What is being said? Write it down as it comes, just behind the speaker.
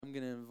I'm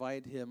going to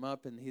invite him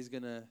up, and he's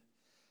going to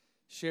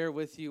share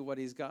with you what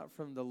he's got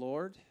from the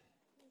Lord.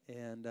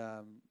 And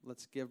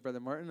let's give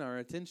Brother Martin our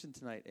attention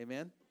tonight.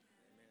 Amen?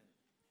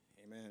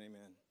 Amen.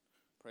 Amen.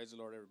 Praise the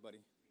Lord, everybody.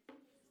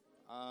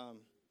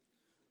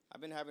 I've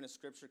been having a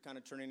scripture kind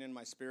of turning in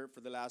my spirit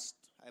for the last,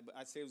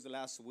 I'd say it was the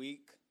last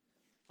week.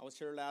 I was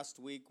here last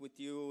week with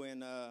you,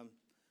 and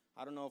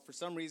I don't know, for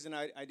some reason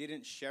I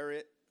didn't share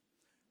it.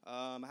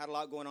 I had a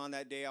lot going on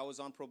that day. I was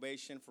on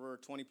probation for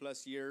 20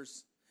 plus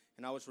years,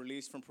 and I was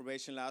released from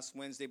probation last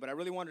Wednesday. But I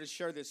really wanted to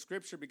share this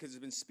scripture because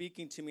it's been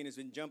speaking to me and it's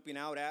been jumping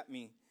out at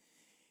me.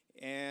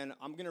 And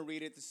I'm going to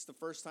read it. This is the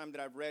first time that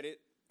I've read it.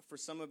 For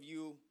some of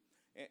you,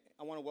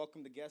 I want to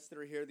welcome the guests that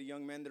are here, the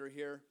young men that are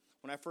here.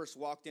 When I first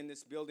walked in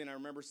this building, I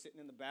remember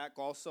sitting in the back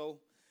also,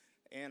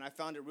 and I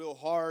found it real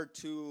hard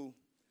to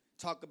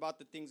talk about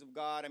the things of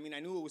God. I mean, I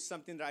knew it was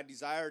something that I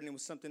desired and it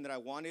was something that I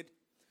wanted.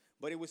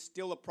 But it was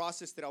still a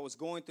process that I was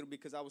going through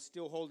because I was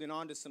still holding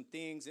on to some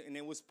things, and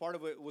it was part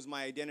of it was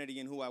my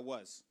identity and who I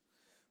was.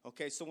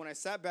 Okay, so when I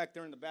sat back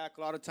there in the back,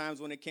 a lot of times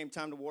when it came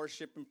time to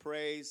worship and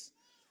praise,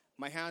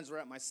 my hands were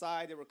at my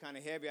side. They were kind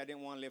of heavy. I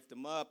didn't want to lift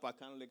them up. I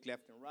kind of looked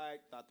left and right,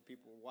 thought the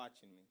people were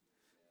watching me.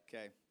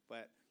 Okay,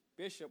 but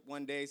Bishop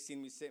one day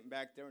seen me sitting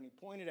back there, and he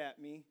pointed at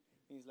me,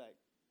 and he's like,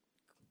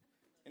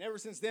 and ever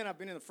since then, I've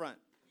been in the front.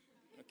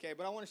 Okay,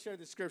 but I want to share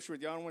this scripture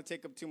with you. I don't want to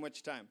take up too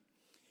much time.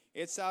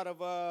 It's out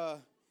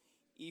of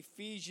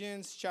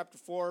Ephesians chapter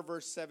 4,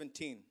 verse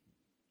 17.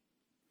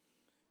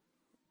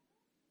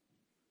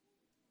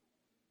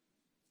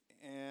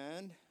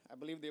 And I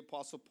believe the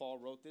Apostle Paul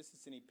wrote this.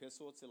 It's an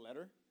epistle. It's a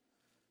letter.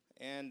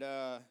 And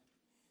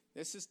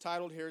this is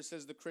titled here, it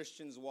says, The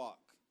Christian's Walk.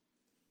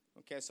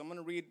 Okay, so I'm going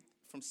to read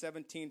from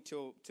 17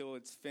 till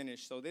it's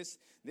finished. So this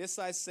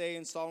I say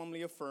and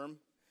solemnly affirm,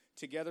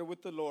 together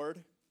with the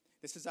Lord.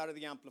 This is out of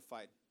the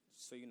Amplified,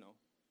 so you know.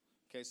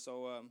 Okay,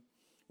 so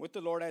with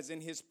the Lord as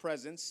in his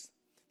presence,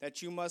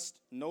 that you must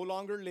no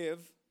longer live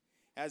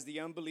as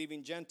the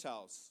unbelieving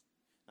Gentiles.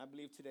 I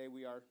believe today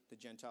we are the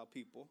Gentile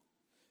people.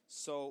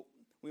 So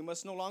we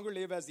must no longer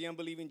live as the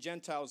unbelieving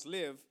Gentiles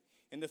live,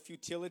 in the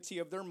futility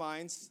of their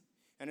minds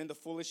and in the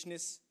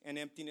foolishness and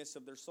emptiness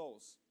of their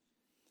souls.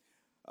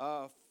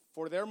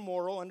 For their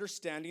moral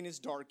understanding is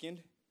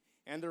darkened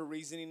and their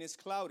reasoning is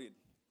clouded.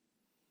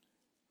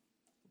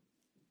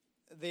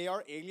 They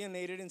are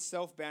alienated and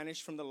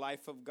self-banished from the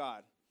life of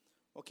God.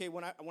 Okay,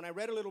 when I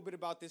read a little bit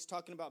about this,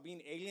 talking about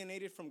being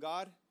alienated from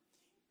God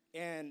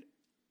and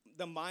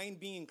the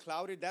mind being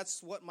clouded,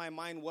 that's what my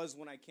mind was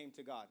when I came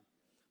to God.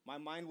 My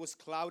mind was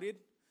clouded.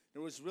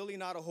 There was really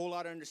not a whole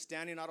lot of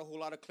understanding, not a whole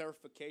lot of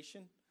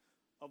clarification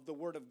of the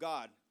Word of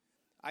God.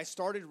 I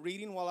started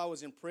reading while I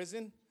was in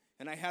prison,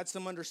 and I had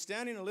some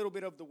understanding, a little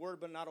bit of the Word,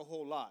 but not a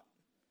whole lot.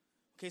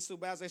 Okay, so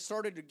as I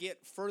started to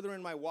get further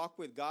in my walk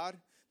with God,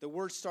 the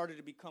Word started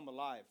to become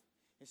alive.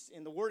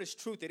 And the Word is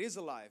truth. It is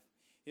alive.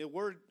 The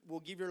Word will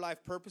give your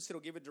life purpose. It'll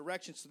give it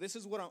direction. So this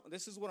is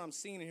what I'm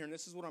seeing here, and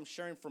this is what I'm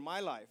sharing for my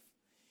life.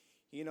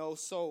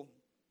 So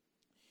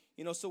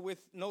with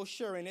no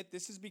share in it,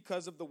 this is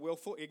because of the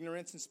willful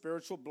ignorance and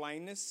spiritual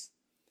blindness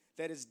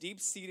that is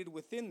deep-seated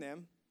within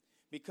them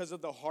because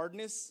of the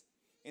hardness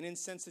and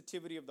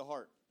insensitivity of the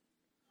heart.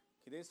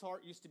 Okay, this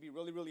heart used to be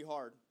really, really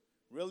hard,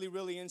 really,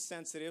 really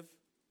insensitive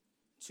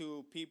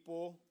to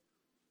people,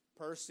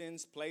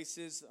 persons,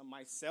 places,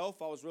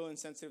 myself. I was really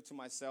insensitive to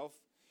myself.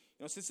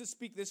 Since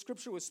this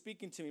scripture was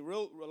speaking to me,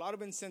 a lot of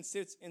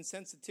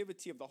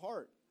insensitivity of the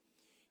heart.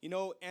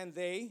 And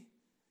they,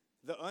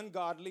 the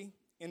ungodly,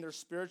 in their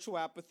spiritual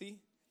apathy,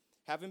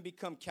 having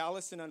become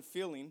callous and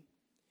unfeeling,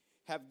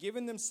 have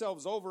given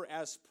themselves over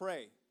as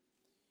prey.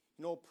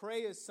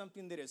 Prey is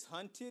something that is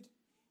hunted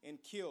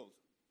and killed.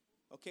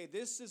 Okay,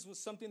 was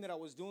something that I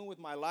was doing with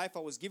my life. I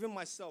was giving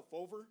myself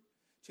over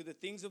to the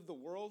things of the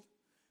world.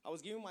 I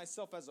was giving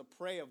myself as a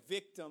prey, a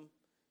victim,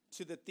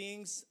 to the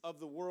things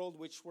of the world,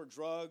 which were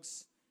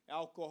drugs,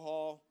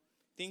 alcohol,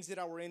 things that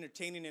I were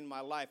entertaining in my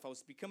life. I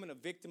was becoming a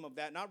victim of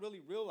that, not really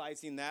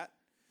realizing that.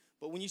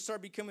 But when you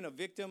start becoming a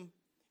victim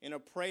and a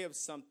prey of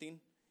something,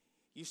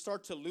 you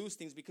start to lose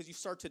things because you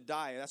start to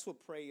die. That's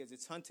what prey is.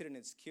 It's hunted and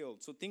it's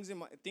killed. So things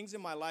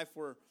in my life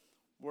were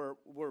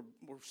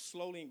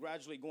slowly and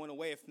gradually going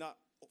away, if not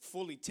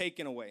fully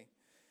taken away.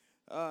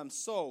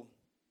 So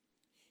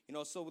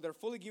they're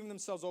fully giving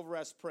themselves over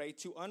as prey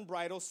to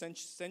unbridled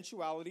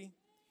sensuality,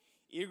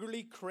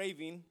 eagerly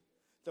craving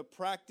the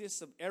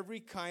practice of every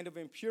kind of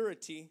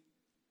impurity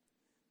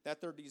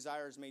that their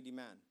desires may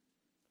demand.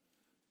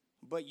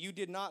 But you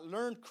did not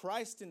learn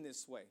Christ in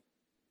this way.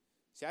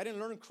 See, I didn't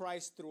learn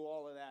Christ through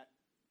all of that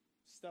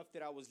stuff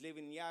that I was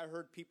living. Yeah, I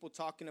heard people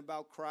talking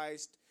about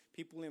Christ,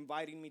 people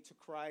inviting me to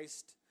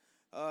Christ.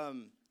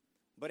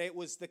 But it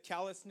was the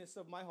callousness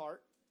of my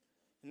heart,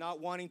 not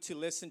wanting to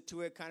listen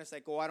to it, kind of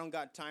like, I don't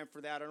got time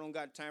for that. I don't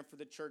got time for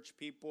the church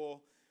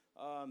people.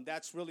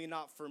 That's really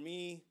not for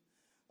me.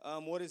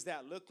 What does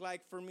that look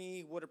like for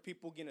me? What are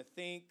people going to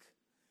think?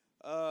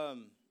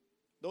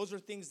 Those are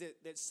things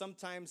that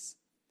sometimes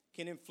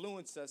can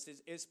influence us,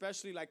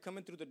 especially like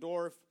coming through the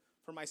door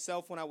for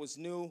myself when I was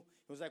new.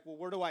 It was like,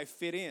 where do I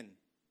fit in?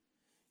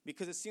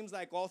 Because it seems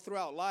like all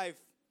throughout life,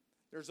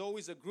 there's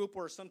always a group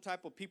or some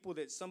type of people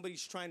that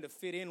somebody's trying to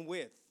fit in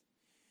with.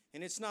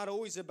 And it's not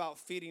always about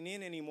fitting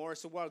in anymore.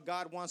 So while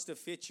God wants to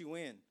fit you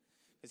in,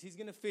 because he's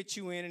going to fit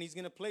you in and he's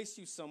going to place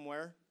you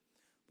somewhere.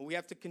 But we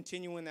have to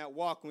continue in that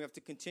walk, and we have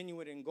to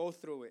continue it and go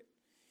through it.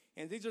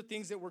 And these are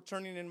things that were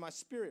turning in my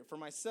spirit for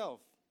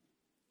myself.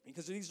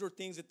 Because these are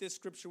things that this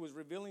scripture was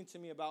revealing to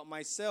me about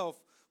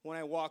myself when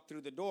I walked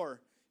through the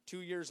door.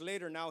 2 years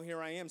later, now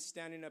here I am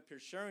standing up here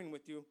sharing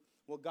with you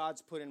what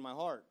God's put in my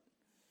heart.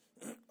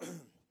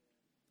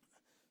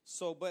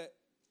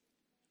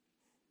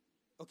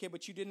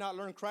 But you did not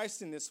learn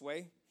Christ in this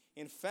way.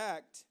 In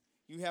fact,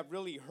 you have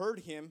really heard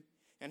him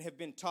and have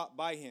been taught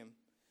by him,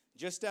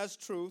 just as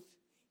truth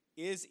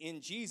is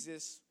in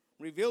Jesus,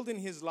 revealed in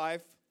his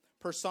life,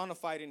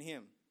 personified in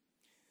him.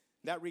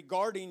 That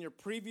regarding your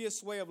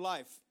previous way of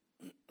life,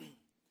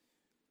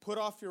 put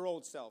off your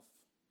old self.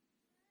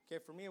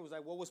 Okay, for me it was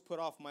like, what was put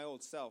off my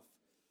old self?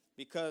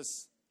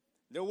 Because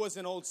there was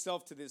an old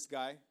self to this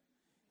guy.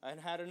 I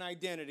had an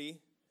identity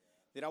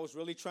that I was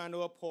really trying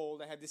to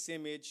uphold. I had this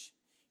image.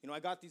 You know, I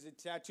got these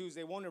tattoos.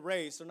 They won't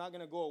erase. They're not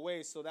going to go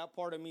away. So that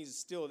part of me is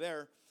still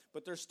there.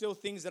 But there's still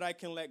things that I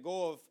can let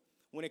go of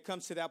when it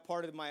comes to that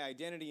part of my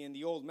identity and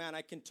the old man.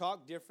 I can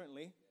talk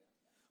differently.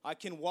 I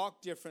can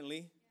walk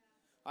differently.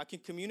 I can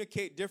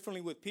communicate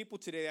differently with people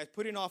today. I'm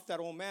putting off that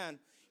old man.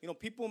 You know,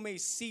 people may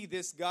see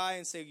this guy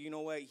and say, you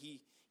know what,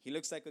 he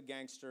looks like a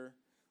gangster,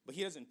 but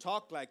he doesn't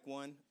talk like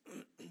one.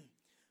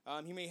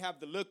 He may have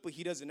the look, but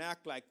he doesn't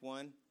act like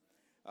one.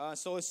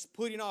 So it's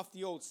putting off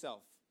the old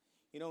self,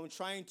 you know, and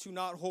trying to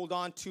not hold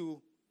on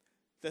to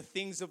the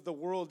things of the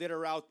world that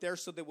are out there,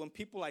 so that when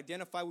people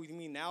identify with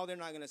me now, they're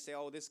not going to say,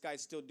 oh, this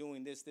guy's still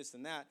doing this, this,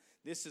 and that.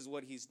 This is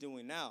what he's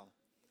doing now.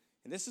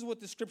 And this is what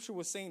the scripture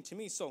was saying to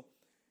me. So,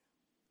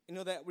 you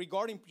know, that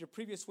regarding your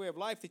previous way of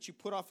life, that you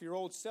put off your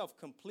old self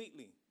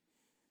completely.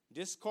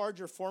 Discard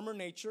your former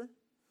nature,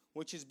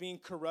 which is being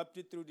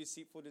corrupted through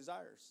deceitful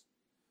desires.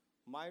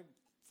 My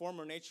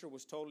former nature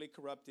was totally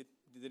corrupted.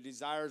 The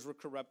desires were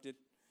corrupted.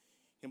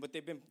 But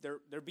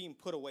they're being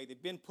put away.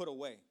 They've been put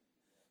away.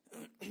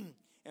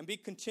 And be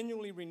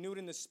continually renewed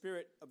in the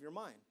spirit of your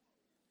mind.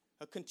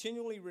 A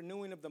continually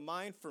renewing of the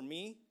mind for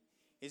me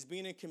is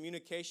being in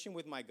communication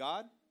with my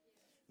God.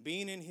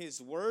 Being in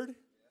his word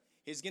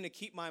is going to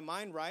keep my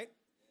mind right.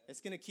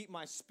 It's going to keep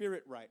my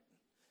spirit right.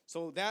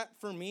 So that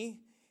for me,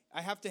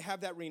 I have to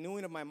have that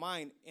renewing of my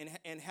mind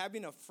and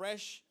having a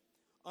fresh,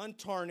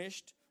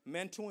 untarnished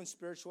mental and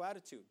spiritual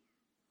attitude.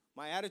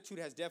 My attitude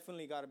has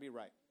definitely got to be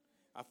right.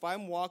 If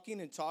I'm walking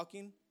and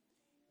talking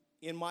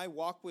in my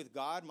walk with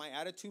God, my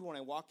attitude when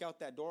I walk out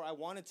that door, I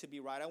want it to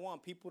be right. I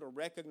want people to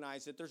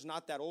recognize that there's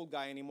not that old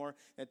guy anymore,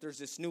 that there's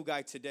this new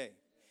guy today.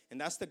 And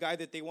that's the guy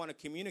that they want to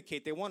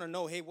communicate. They want to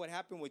know, hey, what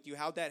happened with you?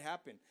 How'd that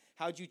happen?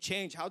 How'd you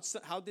change? How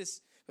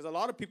this? Because a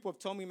lot of people have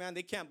told me, man,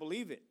 they can't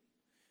believe it.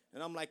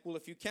 And I'm like, well,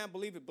 if you can't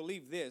believe it,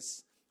 believe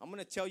this. I'm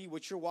going to tell you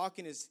what you're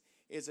walking is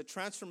a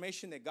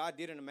transformation that God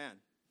did in a man.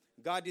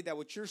 God did that.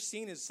 What you're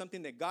seeing is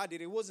something that God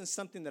did. It wasn't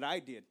something that I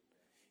did.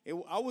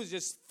 I was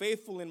just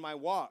faithful in my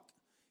walk.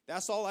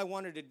 That's all I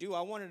wanted to do.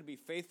 I wanted to be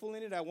faithful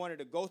in it. I wanted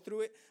to go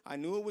through it. I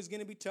knew it was going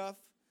to be tough,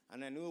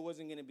 and I knew it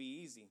wasn't going to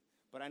be easy.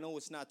 But I know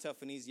it's not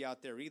tough and easy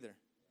out there either.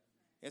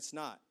 It's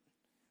not.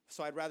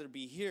 So I'd rather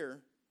be here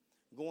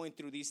going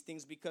through these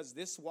things, because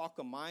this walk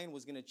of mine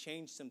was going to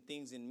change some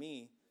things in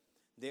me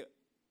that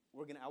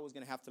I was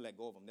going to have to let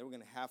go of them. They were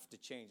going to have to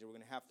change. They were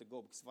going to have to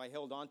go. Because if I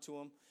held on to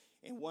them,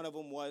 and one of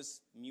them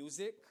was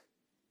music,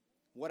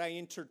 what I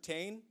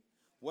entertain,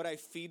 what I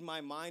feed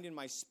my mind and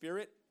my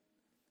spirit,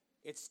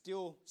 it's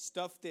still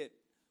stuff that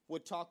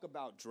would talk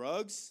about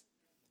drugs.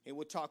 It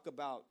would talk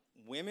about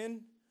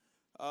women.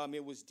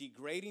 It was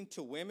degrading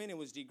to women. It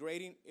was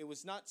degrading. It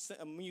was not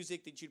a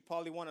music that you'd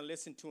probably want to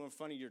listen to in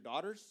front of your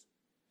daughters.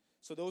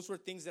 So those were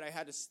things that I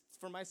had to,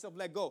 for myself,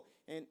 let go.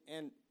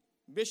 And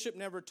Bishop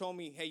never told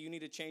me, hey, you need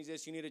to change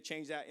this, you need to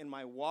change that. In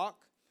my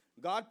walk,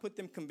 God put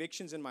them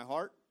convictions in my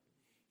heart,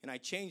 and I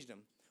changed them.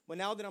 But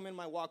now that I'm in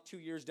my walk 2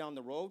 years down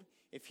the road,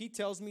 if he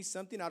tells me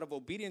something out of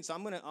obedience,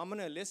 I'm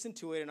gonna listen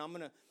to it, and I'm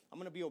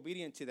gonna be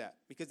obedient to that,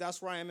 because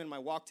that's where I am in my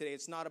walk today.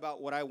 It's not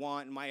about what I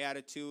want and my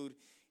attitude,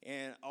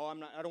 and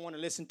I don't want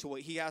to listen to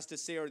what he has to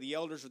say, or the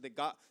elders, or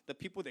the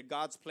people that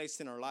God's placed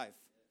in our life,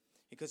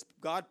 because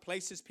God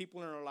places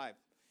people in our life,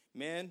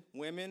 men,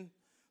 women,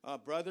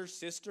 brothers,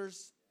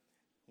 sisters.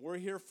 We're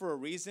here for a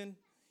reason.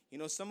 You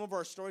know, some of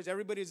our stories,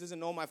 everybody doesn't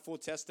know my full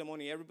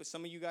testimony.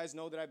 Some of you guys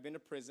know that I've been to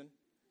prison,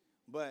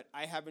 but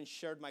I haven't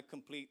shared my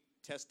complete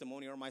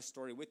testimony or my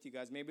story with you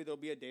guys. Maybe there'll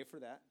be a day for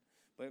that,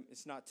 but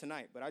it's not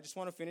tonight. But I just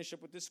want to finish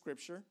up with this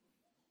scripture.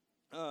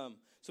 So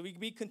we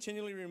can be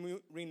continually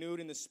renewed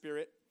in the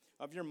spirit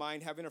of your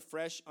mind, having a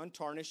fresh,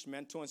 untarnished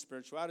mental and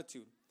spiritual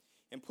attitude,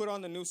 and put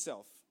on the new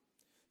self,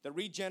 the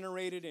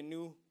regenerated and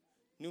new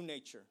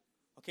nature.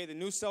 Okay, the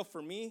new self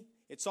for me,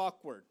 it's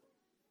awkward.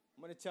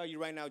 I'm going to tell you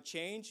right now,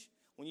 change.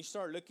 When you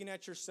start looking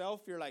at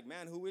yourself, you're like,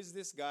 man, who is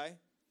this guy?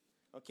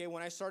 Okay,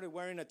 when I started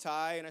wearing a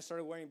tie and I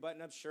started wearing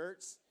button-up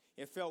shirts,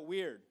 it felt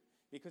weird.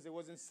 because it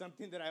wasn't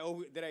something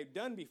that I'd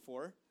done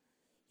before,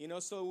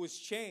 so it was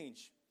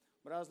change.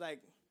 But I was like,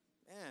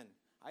 man,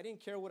 I didn't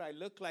care what I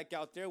looked like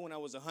out there when I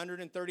was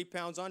 130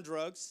 pounds on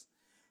drugs,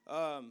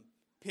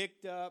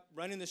 picked up,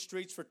 running the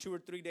streets for 2 or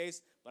 3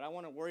 days, but I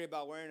want to worry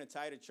about wearing a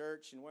tie to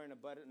church and wearing a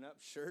button-up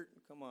shirt.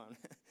 Come on.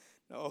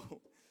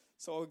 No.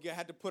 So I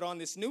had to put on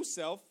this new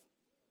self.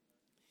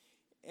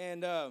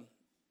 And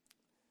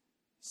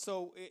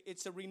so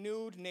it's a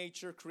renewed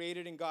nature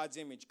created in God's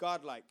image,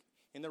 godlike,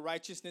 in the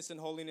righteousness and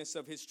holiness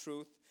of his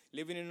truth,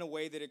 living in a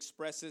way that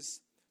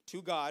expresses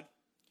to God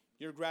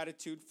your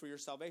gratitude for your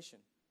salvation.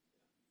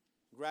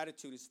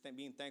 Gratitude is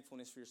being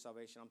thankfulness for your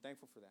salvation. I'm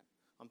thankful for that.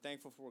 I'm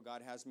thankful for where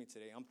God has me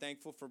today. I'm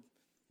thankful for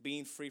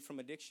being free from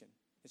addiction.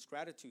 It's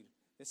gratitude.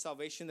 This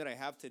salvation that I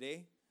have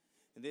today,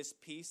 and this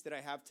peace that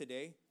I have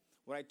today.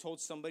 What I told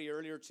somebody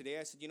earlier today,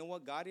 I said, you know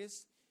what God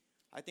is?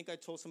 I think I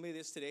told somebody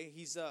this today.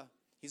 He's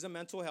a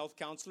mental health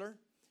counselor,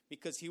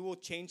 because he will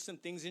change some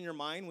things in your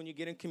mind when you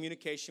get in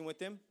communication with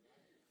him.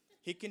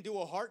 He can do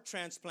a heart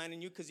transplant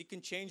in you because he can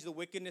change the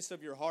wickedness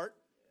of your heart.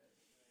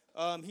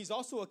 He's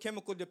also a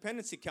chemical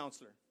dependency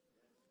counselor,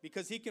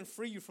 because he can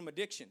free you from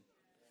addiction,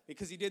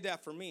 because he did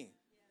that for me.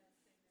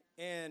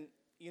 And,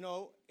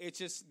 it's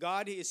just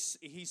God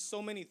he's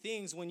so many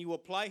things when you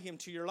apply him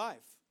to your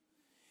life.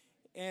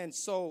 And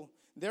so,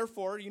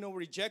 therefore,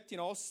 rejecting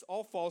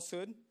all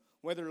falsehood,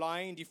 whether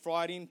lying,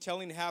 defrauding,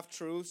 telling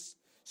half-truths,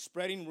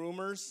 spreading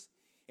rumors,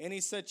 any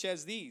such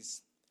as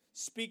these.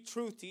 Speak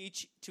truth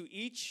to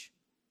each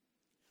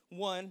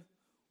one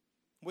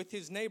with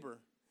his neighbor.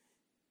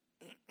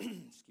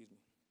 Excuse me.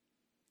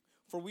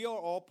 For we are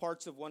all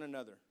parts of one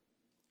another,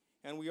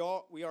 and we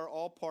are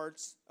all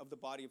parts of the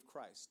body of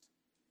Christ.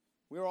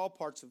 We are all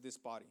parts of this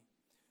body.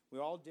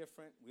 We're all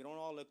different. We don't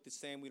all look the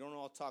same. We don't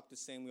all talk the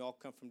same. We all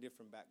come from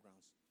different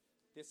backgrounds.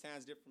 This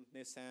hand's different from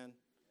this hand.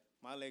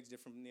 My leg's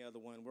different from the other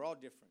one. We're all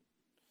different.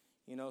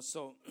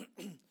 So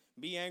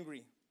be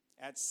angry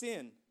at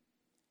sin,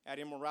 at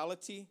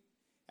immorality,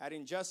 at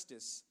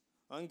injustice,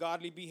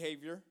 ungodly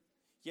behavior.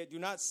 Yet do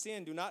not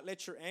sin. Do not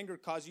let your anger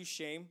cause you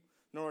shame,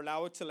 nor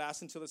allow it to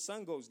last until the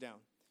sun goes down.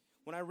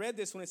 When I read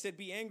this, when it said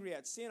be angry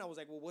at sin, I was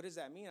like, well, what does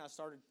that mean? I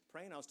started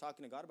praying. I was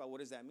talking to God about what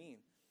does that mean?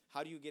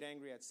 How do you get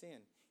angry at sin?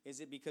 Is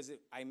it because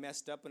I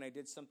messed up and I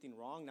did something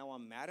wrong? Now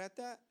I'm mad at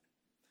that?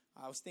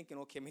 I was thinking,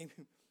 okay,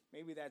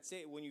 maybe that's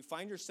it. When you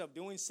find yourself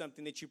doing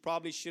something that you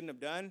probably shouldn't have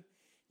done,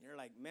 you're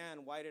like,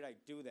 man, why did I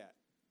do that?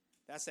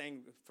 That's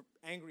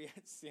angry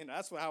at sin.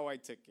 That's how I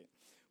took it.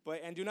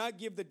 And do not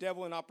give the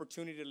devil an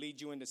opportunity to lead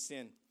you into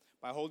sin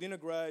by holding a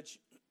grudge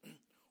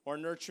or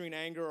nurturing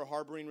anger or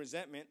harboring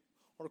resentment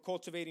or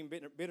cultivating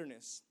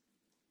bitterness.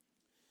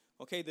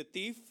 Okay, the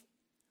thief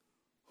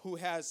who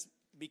has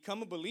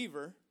become a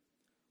believer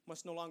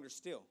must no longer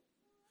steal.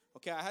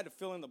 Okay, I had to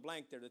fill in the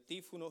blank there. The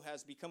thief who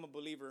has become a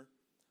believer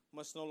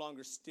must no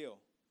longer steal.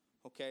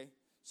 Okay,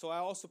 so I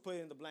also put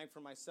in the blank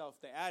for myself.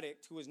 The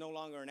addict who is no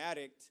longer an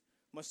addict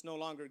must no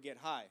longer get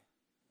high.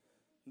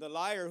 The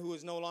liar who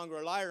is no longer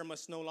a liar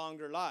must no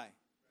longer lie.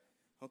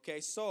 Okay,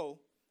 so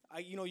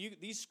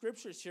these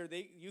scriptures here,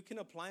 you can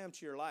apply them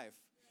to your life.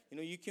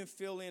 You can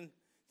fill in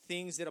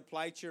things that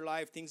apply to your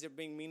life, things that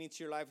bring meaning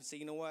to your life, and say,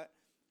 you know what?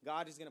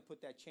 God is going to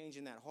put that change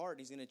in that heart.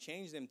 He's going to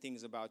change them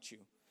things about you.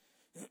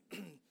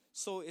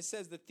 So it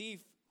says the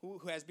thief who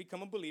has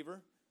become a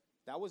believer.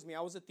 That was me.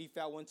 I was a thief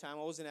at one time.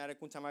 I was an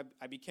addict one time.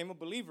 I became a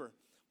believer.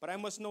 But I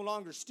must no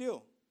longer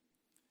steal.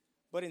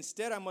 But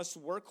instead, I must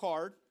work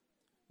hard,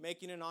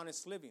 making an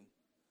honest living.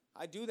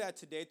 I do that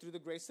today through the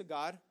grace of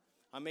God.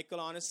 I make an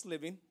honest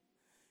living.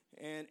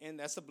 And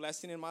that's a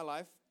blessing in my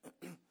life.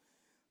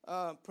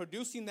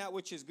 Producing that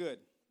which is good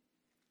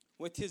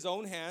with his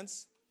own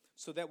hands,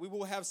 so that we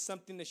will have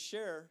something to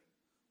share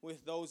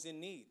with those in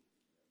need.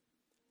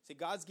 See,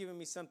 God's given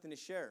me something to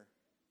share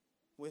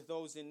with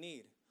those in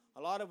need.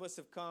 A lot of us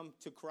have come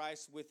to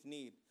Christ with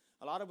need.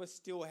 A lot of us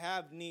still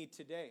have need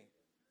today.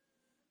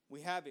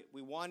 We have it.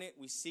 We want it.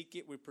 We seek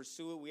it. We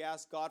pursue it. We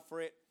ask God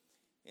for it.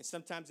 And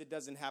sometimes it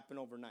doesn't happen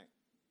overnight.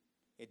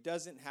 It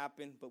doesn't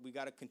happen, but we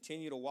got to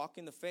continue to walk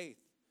in the faith.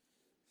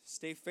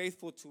 Stay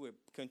faithful to it.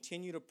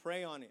 Continue to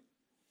pray on it.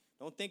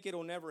 Don't think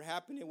it'll never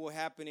happen. It will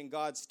happen in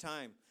God's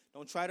time.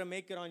 Don't try to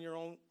make it on your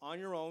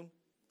own,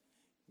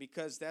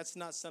 because that's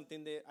not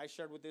something that I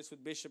shared with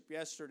Bishop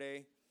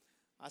yesterday.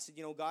 I said,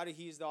 God,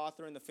 he's the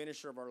author and the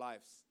finisher of our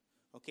lives.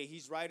 Okay,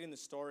 he's writing the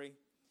story.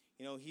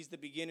 He's the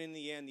beginning and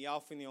the end, the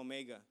Alpha and the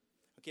Omega.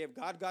 Okay, if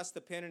God got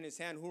the pen in his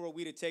hand, who are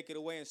we to take it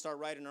away and start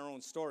writing our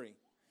own story?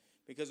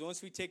 Because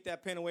once we take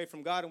that pen away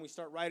from God and we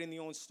start writing the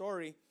own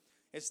story,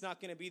 it's not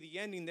going to be the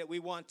ending that we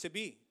want to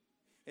be.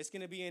 It's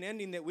going to be an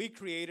ending that we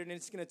created, and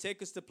it's going to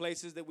take us to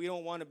places that we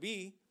don't want to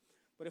be.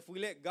 But if we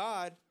let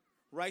God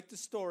write the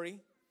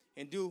story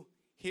and do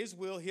his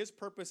will, his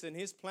purpose, and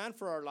his plan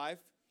for our life,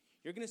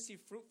 you're going to see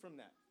fruit from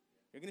that.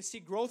 You're going to see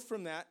growth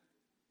from that.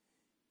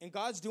 And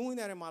God's doing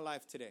that in my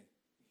life today.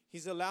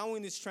 He's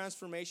allowing these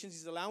transformations.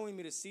 He's allowing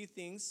me to see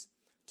things,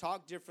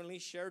 talk differently,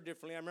 share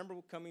differently. I remember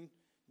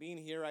being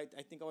here, I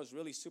think I was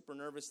really super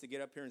nervous to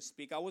get up here and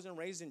speak. I wasn't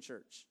raised in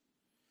church.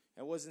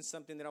 It wasn't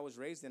something that I was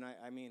raised in.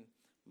 I mean,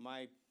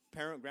 my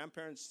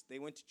grandparents, they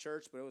went to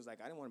church, but it was like,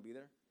 I didn't want to be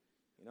there.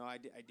 I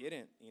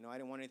didn't. I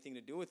didn't want anything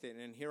to do with it.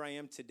 And here I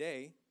am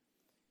today,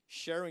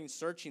 sharing,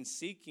 searching,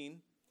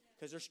 seeking,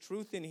 because there's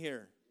truth in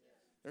here.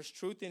 There's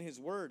truth in his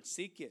word.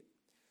 Seek it.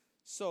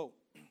 So,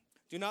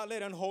 do not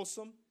let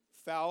unwholesome,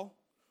 foul,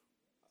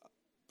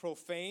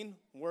 profane,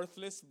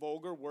 worthless,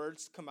 vulgar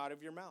words come out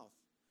of your mouth.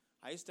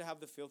 I used to have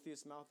the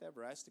filthiest mouth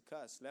ever. I used to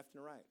cuss left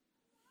and right.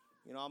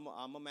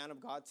 I'm a man of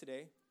God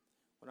today.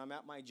 When I'm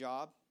at my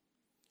job,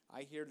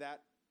 I hear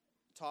that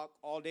talk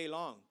all day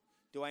long.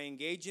 Do I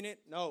engage in it?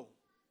 No.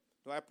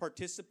 Do I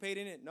participate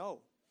in it?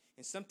 No.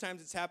 And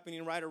sometimes it's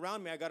happening right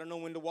around me. I got to know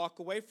when to walk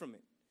away from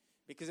it,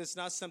 because it's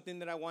not something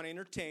that I want to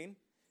entertain.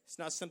 It's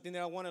not something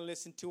that I want to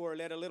listen to, or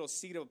let a little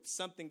seed of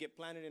something get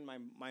planted in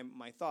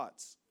my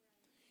thoughts.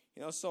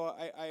 So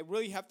I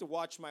really have to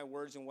watch my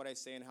words and what I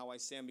say and how I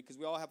say them, because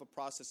we all have a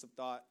process of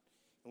thought,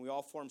 and we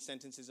all form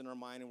sentences in our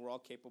mind, and we're all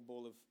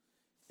capable of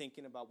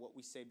thinking about what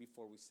we say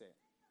before we say it.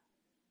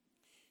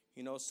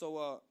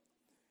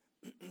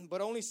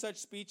 But only such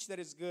speech that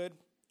is good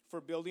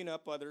for building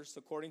up others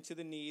according to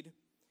the need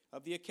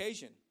of the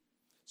occasion,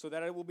 so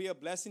that it will be a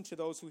blessing to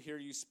those who hear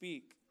you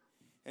speak.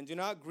 And do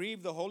not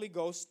grieve the Holy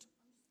Ghost,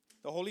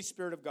 the Holy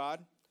Spirit of God,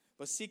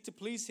 but seek to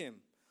please him,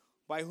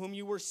 by whom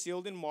you were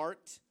sealed and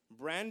marked,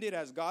 branded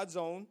as God's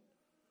own,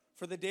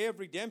 for the day of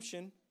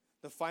redemption,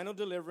 the final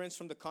deliverance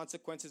from the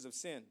consequences of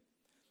sin.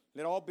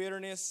 Let all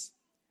bitterness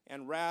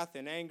and wrath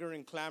and anger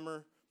and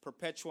clamor,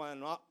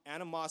 perpetual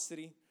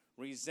animosity,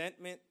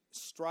 resentment,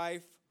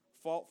 strife,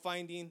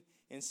 fault-finding,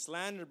 and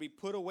slander be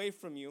put away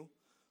from you,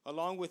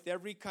 along with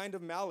every kind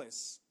of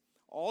malice,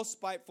 all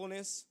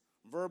spitefulness,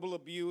 verbal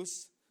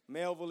abuse,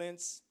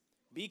 malevolence.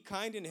 Be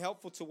kind and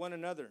helpful to one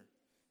another,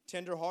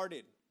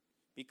 tender-hearted,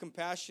 be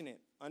compassionate,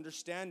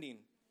 understanding,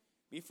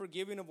 be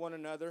forgiving of one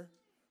another,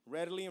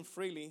 readily and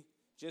freely,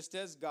 just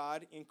as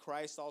God in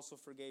Christ also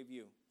forgave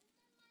you.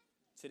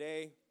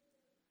 Today,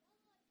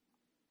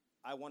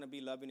 I want to be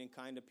loving and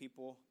kind to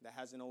people. That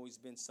hasn't always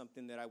been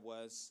something that I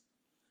was.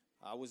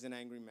 I was an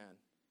angry man.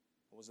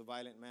 I was a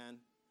violent man.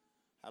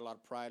 I had a lot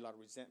of pride, a lot of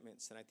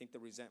resentments. And I think the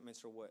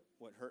resentments are what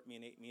hurt me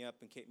and ate me up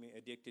and kept me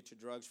addicted to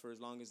drugs for as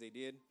long as they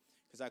did,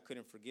 because I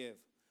couldn't forgive.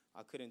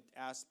 I couldn't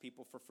ask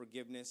people for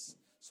forgiveness,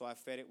 so I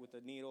fed it with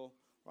a needle,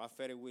 or I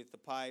fed it with the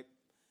pipe.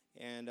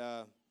 And,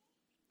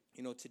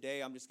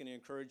 today I'm just going to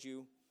encourage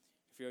you,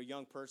 if you're a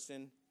young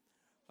person,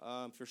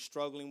 if you're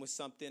struggling with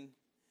something,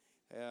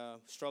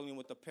 struggling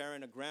with a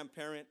parent, a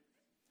grandparent,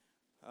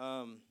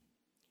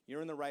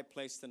 you're in the right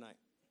place tonight.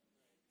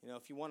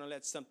 If you want to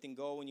let something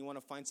go and you want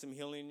to find some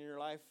healing in your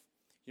life,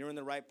 you're in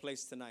the right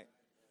place tonight.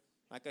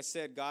 Like I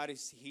said, God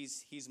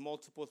He's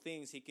multiple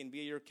things. He can be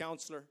your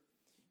counselor.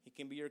 He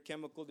can be your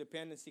chemical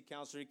dependency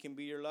counselor. He can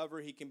be your lover.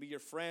 He can be your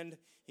friend.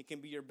 He can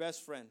be your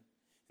best friend.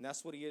 And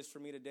that's what he is for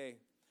me today.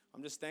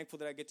 I'm just thankful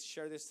that I get to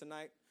share this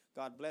tonight.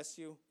 God bless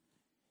you.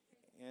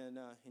 And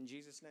in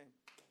Jesus' name.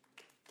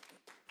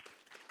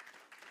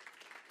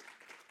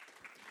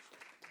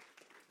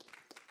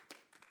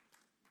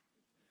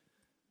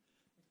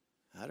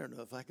 I don't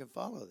know if I can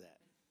follow that.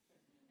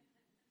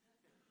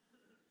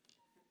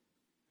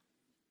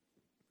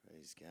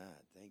 Praise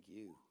God. Thank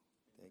you.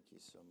 Thank you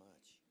so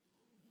much.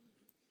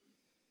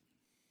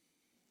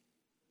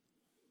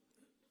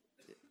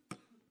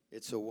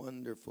 It's a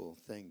wonderful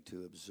thing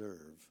to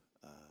observe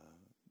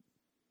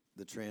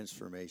the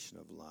transformation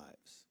of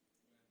lives.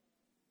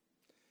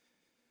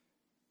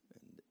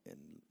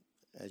 And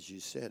as you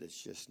said,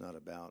 it's just not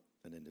about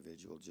an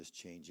individual just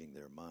changing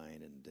their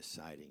mind and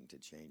deciding to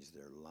change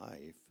their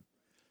life.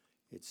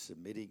 It's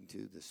submitting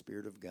to the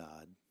Spirit of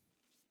God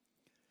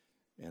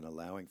and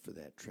allowing for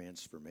that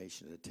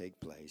transformation to take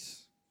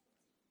place,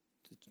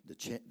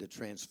 the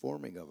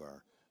transforming of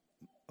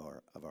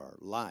our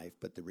life,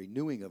 but the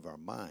renewing of our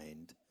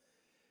mind,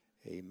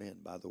 amen,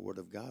 by the Word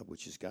of God,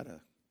 which has got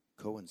to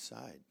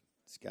coincide.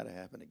 It's got to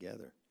happen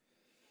together.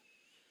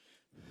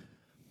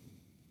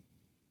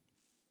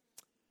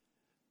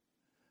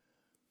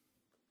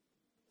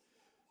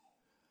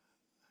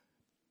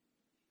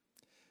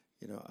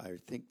 I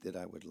think that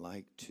I would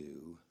like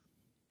to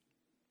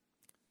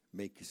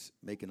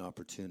make an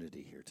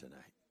opportunity here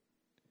tonight.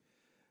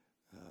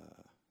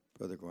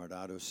 Brother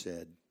Guardado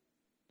said,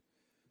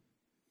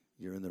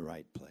 you're in the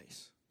right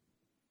place.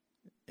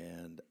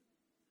 And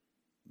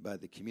by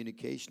the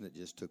communication that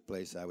just took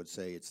place, I would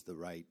say it's the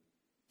right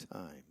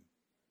time.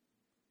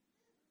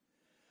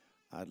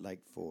 I'd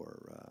like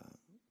for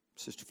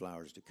Sister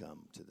Flowers to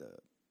come to the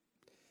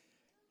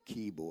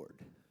keyboard.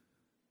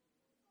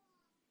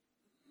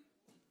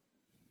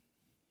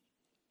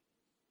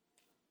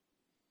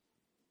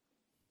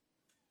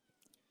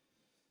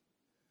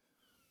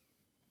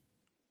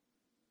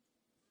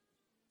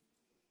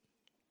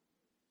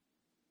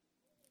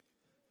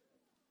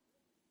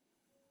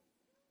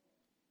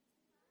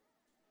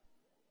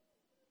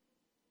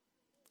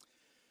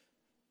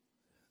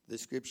 The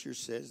scripture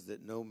says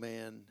that no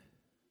man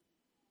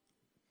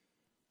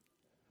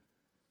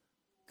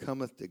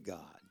cometh to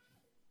God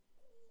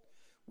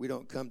We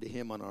don't come to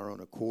him on our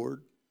own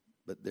accord,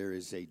 but there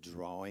is a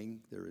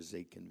drawing, there is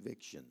a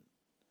conviction.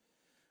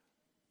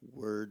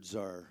 Words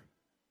are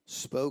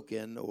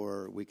spoken,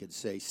 or we could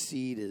say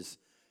seed is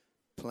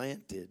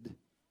planted,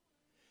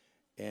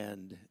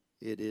 and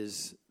it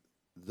is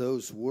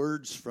those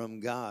words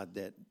from God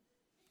that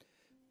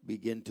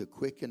begin to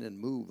quicken and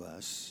move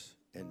us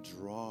and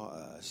draw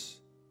us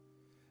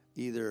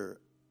either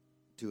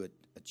to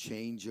a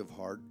change of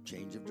heart,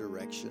 change of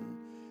direction,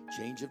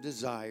 change of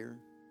desire.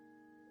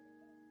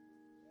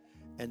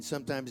 And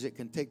sometimes it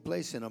can take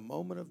place in a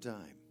moment of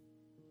time,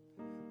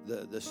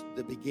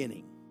 the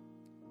beginning.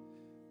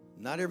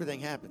 Not everything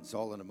happens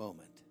all in a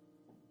moment,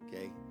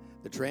 okay?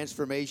 The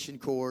transformation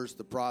course,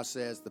 the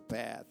process, the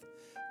path,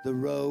 the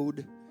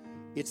road.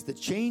 It's the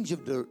change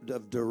of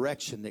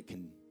direction that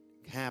can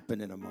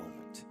happen in a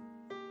moment.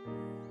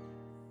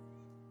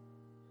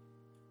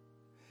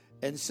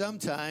 And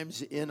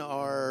sometimes in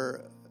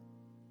our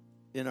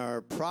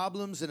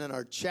problems and in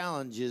our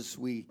challenges,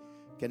 we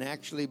can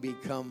actually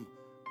become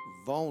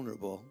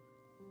vulnerable.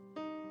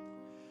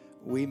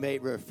 We may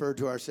refer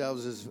to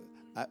ourselves as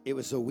it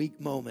was a weak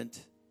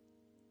moment.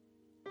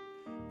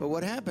 But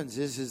what happens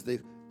is the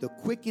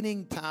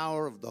quickening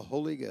power of the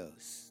Holy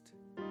Ghost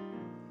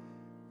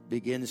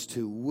begins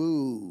to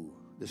woo,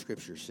 the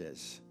scripture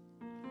says.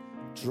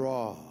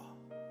 Draw.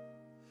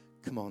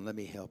 Come on, let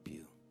me help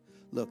you.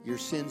 Look, your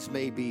sins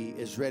may be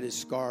as red as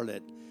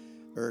scarlet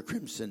or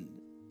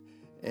crimson,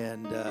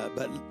 and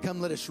but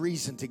come, let us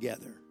reason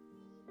together.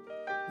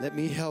 Let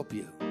me help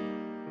you.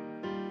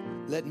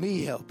 Let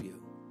me help you.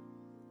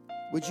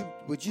 Would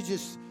you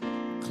just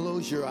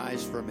close your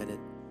eyes for a minute?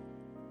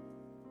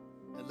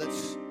 And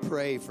let's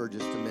pray for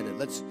just a minute.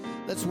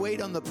 Let's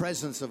wait on the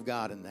presence of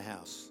God in the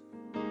house.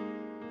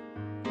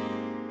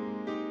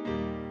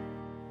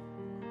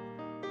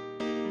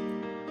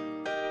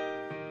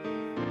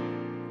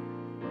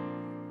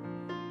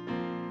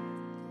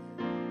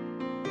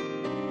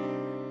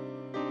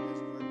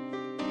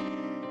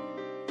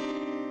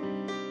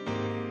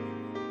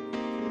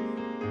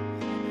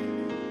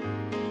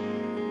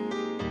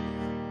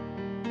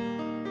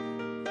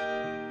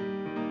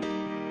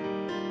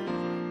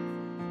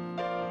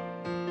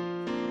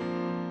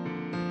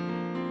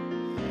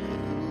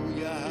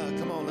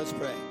 Let's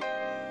pray.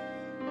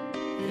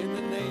 In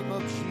the name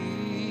of Jesus.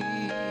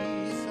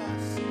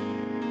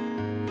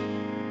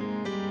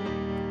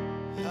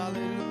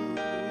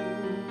 Hallelujah.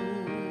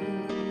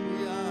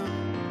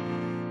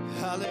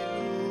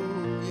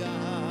 Hallelujah.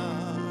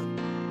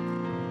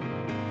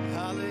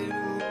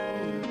 Hallelujah.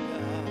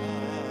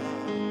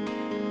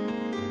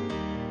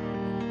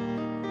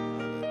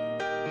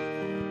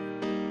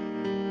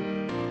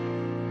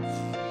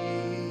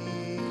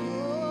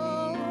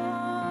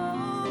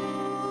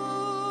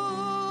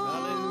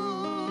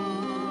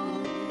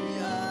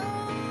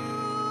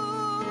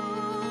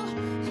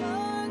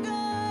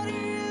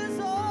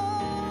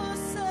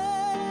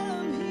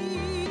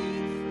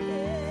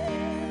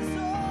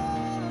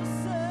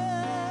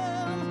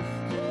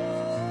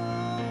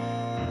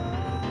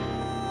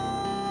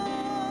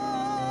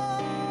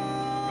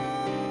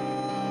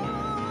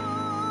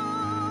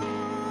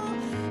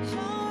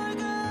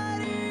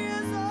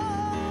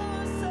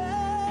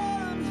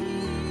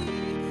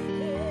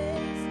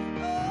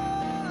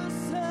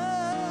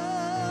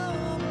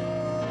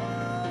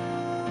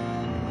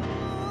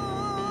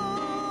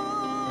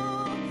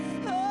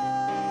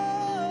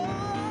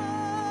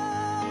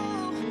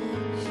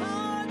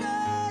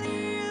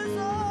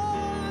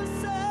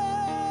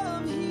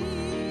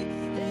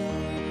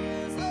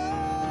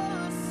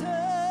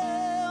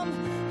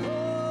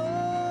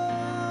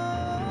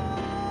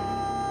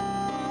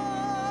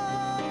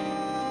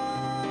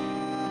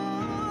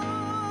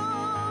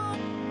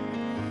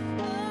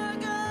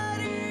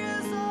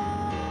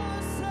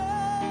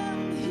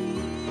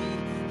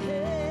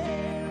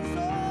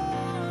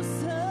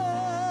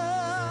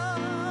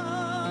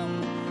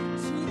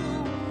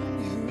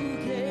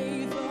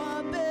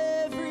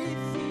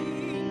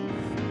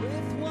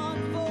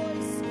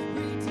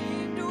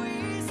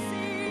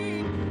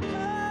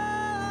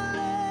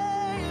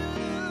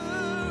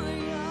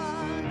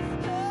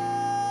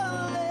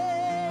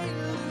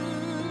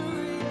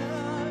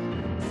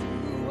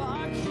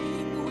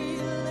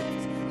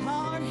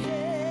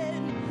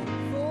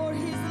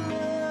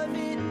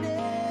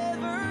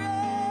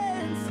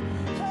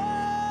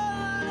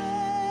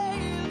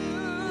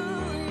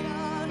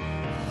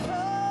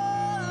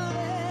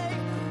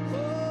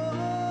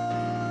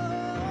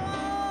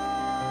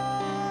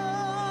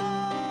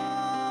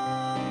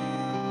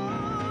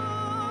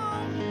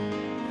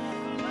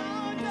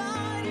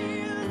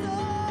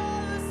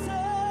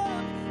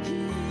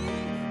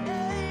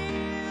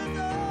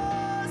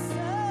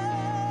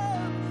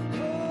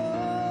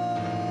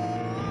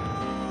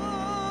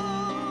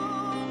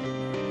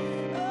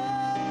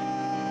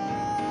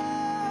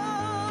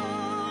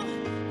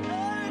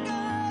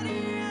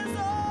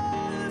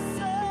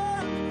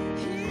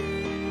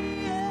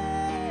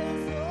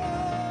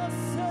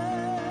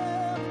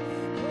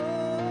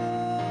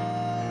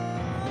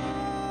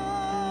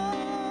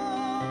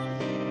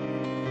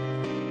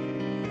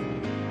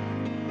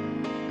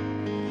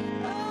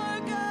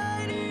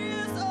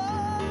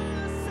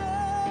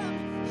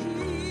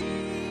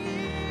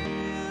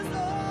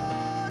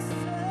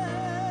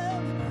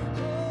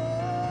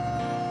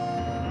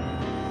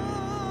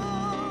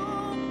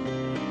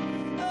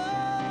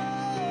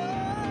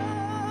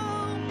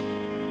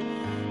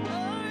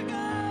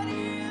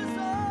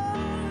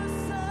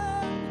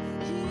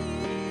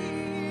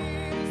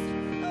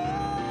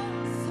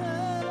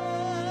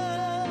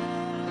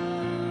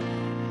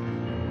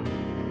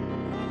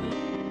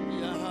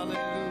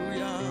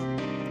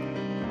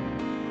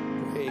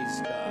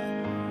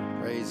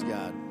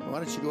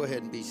 Why don't you go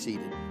ahead and be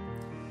seated?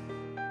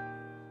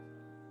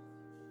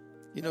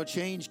 You know,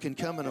 change can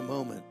come in a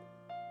moment.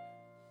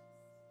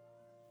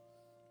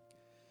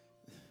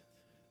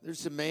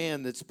 There's a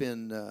man that's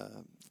been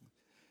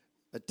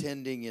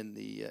attending at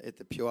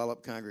the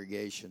Puyallup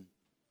congregation,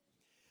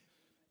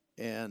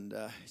 and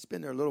he's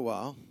been there a little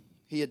while.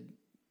 He had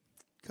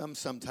come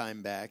some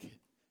time back,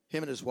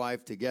 him and his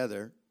wife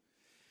together,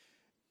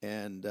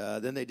 and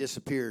then they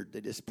disappeared.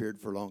 They disappeared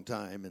for a long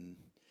time, and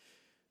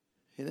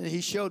then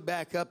he showed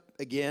back up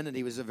again, and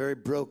he was a very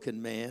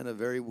broken man, a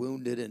very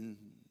wounded and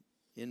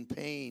in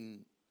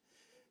pain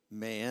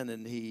man,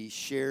 and he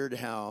shared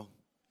how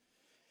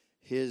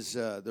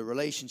the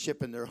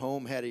relationship in their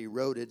home had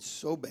eroded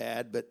so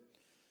bad, but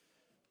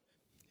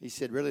he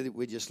said, really,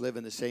 we just live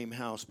in the same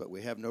house, but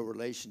we have no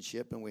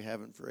relationship, and we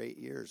haven't for 8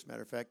 years.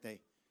 Matter of fact, they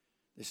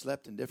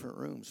slept in different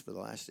rooms for the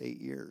last 8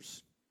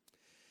 years.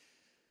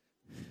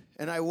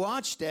 And I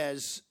watched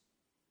as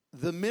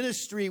the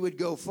ministry would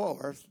go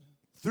forth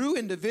through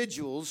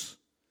individuals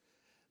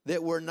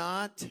that were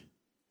not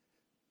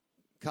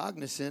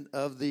cognizant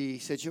of the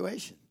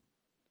situation.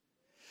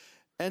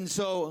 And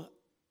so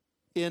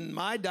in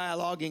my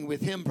dialoguing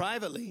with him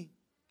privately,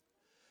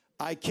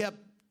 I kept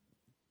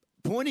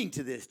pointing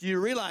to this. Do you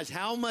realize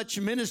how much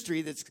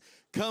ministry that's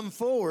come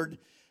forward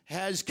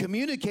has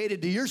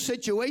communicated to your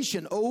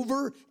situation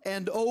over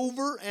and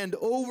over and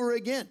over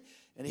again?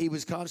 And he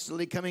was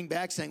constantly coming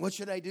back saying, what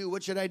should I do?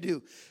 What should I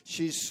do?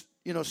 She's,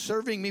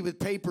 serving me with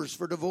papers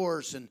for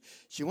divorce, and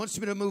she wants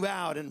me to move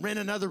out and rent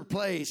another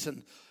place,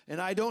 and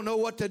I don't know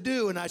what to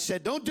do. And I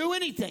said, don't do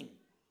anything.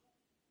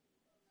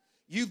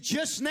 You've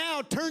just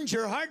now turned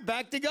your heart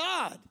back to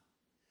God.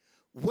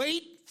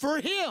 Wait for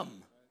Him.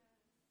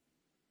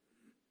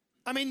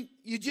 I mean,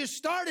 you just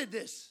started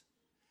this.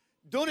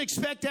 Don't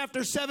expect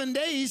after 7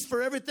 days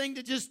for everything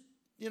to just,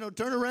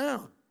 turn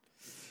around.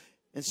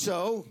 And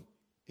so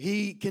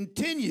he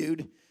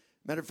continued.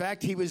 Matter of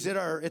fact, he was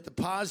at the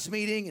pause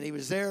meeting, and he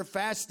was there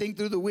fasting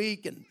through the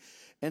week,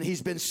 and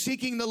he's been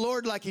seeking the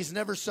Lord like he's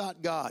never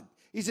sought God.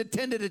 He's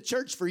attended a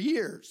church for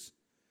years,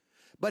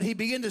 but he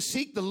began to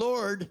seek the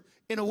Lord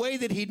in a way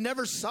that he'd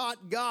never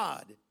sought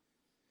God.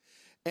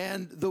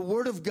 And the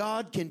Word of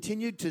God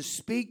continued to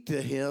speak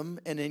to him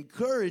and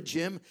encourage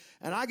him.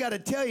 And I got to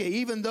tell you,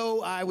 even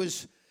though I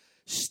was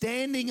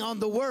standing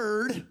on the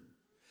Word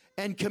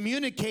and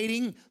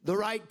communicating the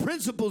right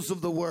principles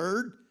of the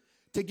Word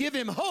to give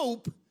him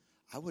hope,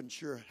 I wasn't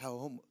sure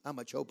how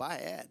much hope I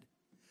had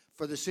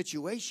for the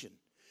situation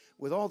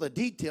with all the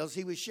details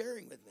he was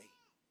sharing with me.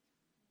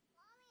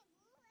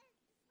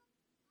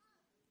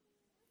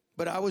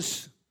 But I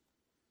was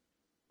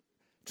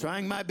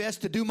trying my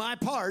best to do my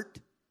part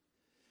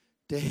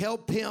to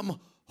help him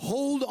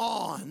hold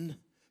on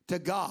to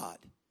God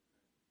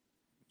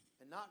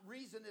and not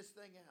reason this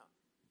thing out.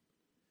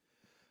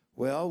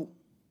 Well,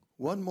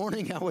 one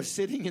morning I was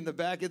sitting in the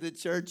back of the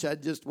church. I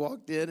just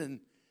walked in,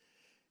 and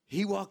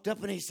he walked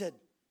up and he said,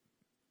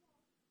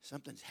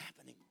 something's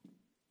happening.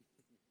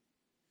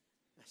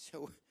 I said,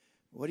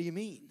 what do you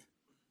mean?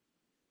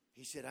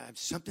 He said,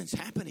 something's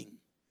happening.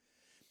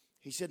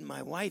 He said,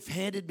 my wife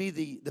handed me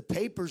the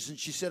papers, and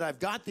she said, I've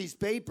got these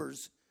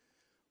papers.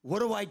 What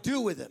do I do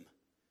with them?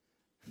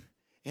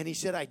 And he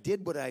said, I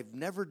did what I've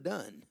never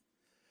done.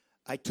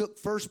 I took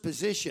first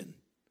position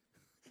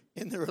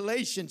in the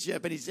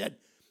relationship. And he said,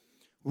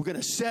 we're going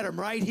to set them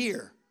right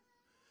here.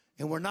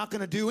 And we're not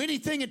going to do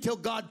anything until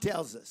God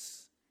tells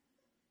us.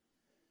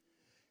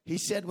 He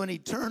said when he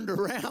turned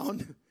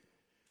around,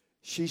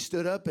 she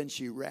stood up and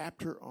she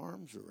wrapped her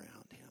arms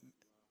around him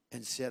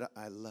and said,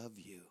 I love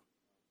you.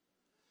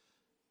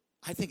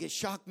 I think it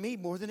shocked me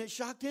more than it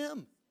shocked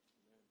him.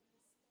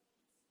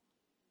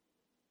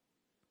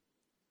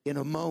 In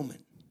a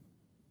moment,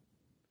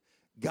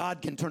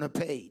 God can turn a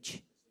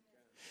page.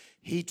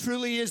 He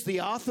truly is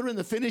the author and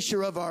the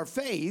finisher of our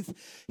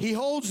faith. He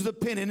holds the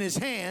pen in his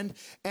hand,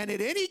 and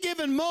at any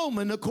given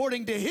moment,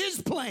 according to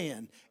his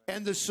plan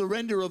and the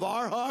surrender of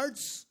our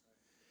hearts,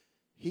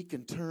 he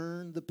can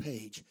turn the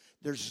page.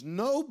 There's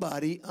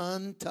nobody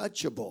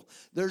untouchable.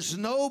 There's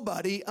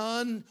nobody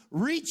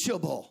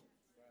unreachable.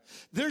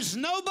 There's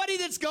nobody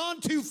that's gone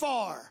too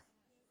far.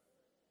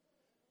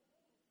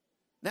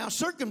 Now,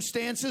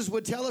 circumstances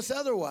would tell us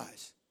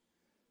otherwise.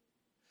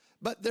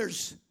 But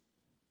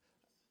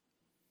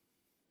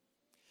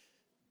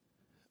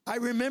I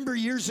remember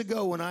years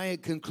ago when I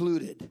had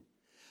concluded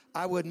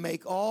I would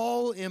make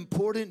all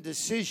important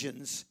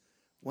decisions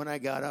when I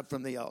got up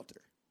from the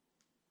altar.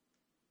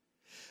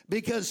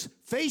 Because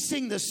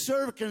facing the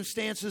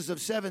circumstances of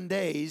 7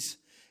 days,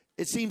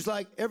 it seems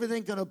like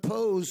everything can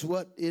oppose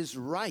what is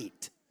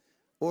right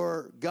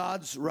or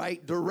God's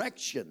right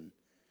direction.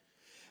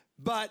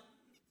 But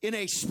in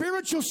a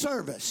spiritual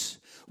service,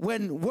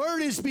 when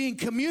word is being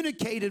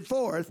communicated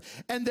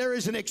forth and there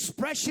is an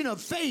expression of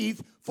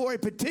faith for a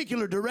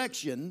particular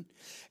direction,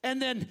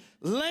 and then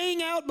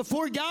laying out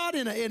before God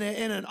in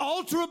an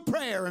altar of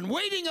prayer and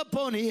waiting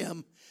upon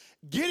Him,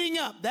 getting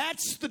up,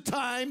 that's the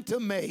time to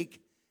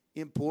make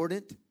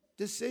important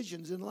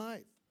decisions in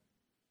life.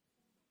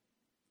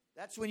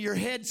 That's when your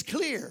head's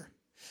clear.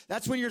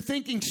 That's when you're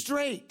thinking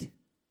straight.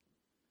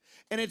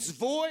 And it's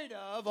void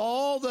of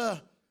all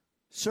the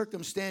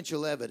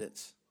circumstantial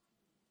evidence.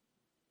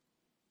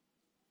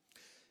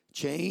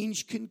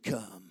 Change can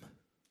come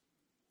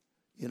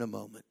in a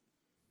moment.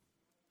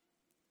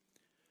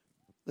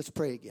 Let's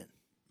pray again.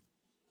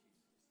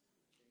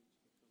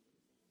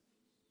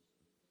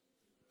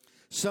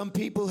 Some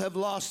people have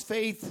lost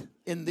faith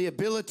in the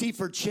ability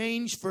for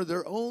change for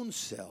their own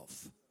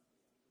self.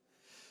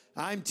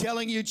 I'm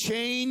telling you,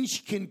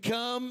 change can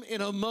come in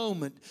a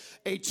moment.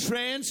 A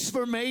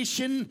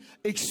transformation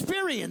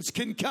experience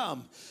can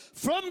come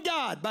from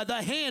God, by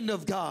the hand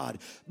of God,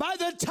 by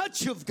the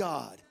touch of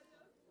God,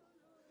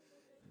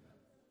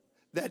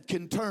 that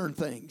can turn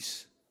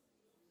things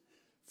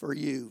for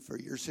you, for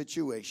your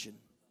situation,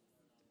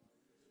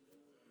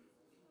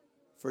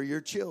 for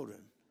your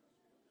children,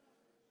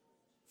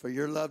 for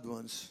your loved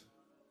ones.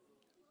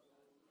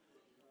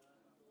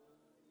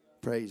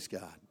 Praise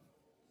God.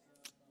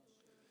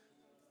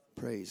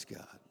 Praise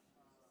God.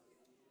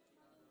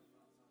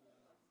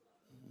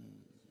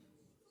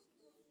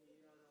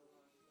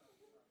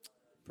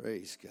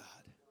 Praise God.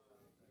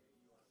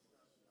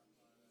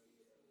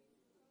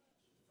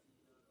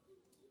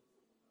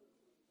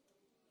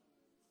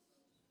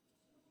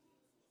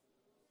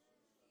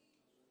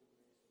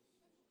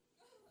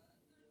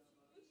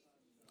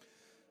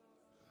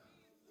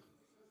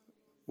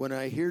 When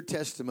I hear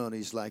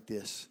testimonies like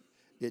this,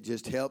 it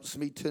just helps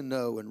me to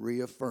know and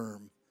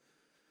reaffirm,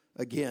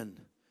 again,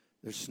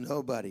 there's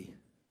nobody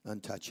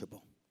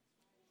untouchable.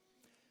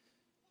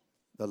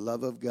 The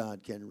love of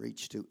God can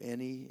reach to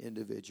any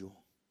individual.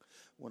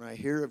 When I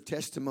hear of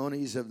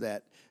testimonies of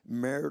that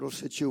marital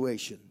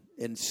situation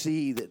and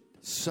see that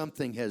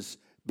something has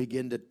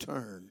begun to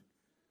turn,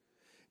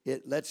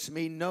 it lets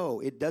me know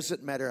it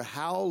doesn't matter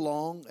how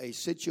long a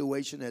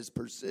situation has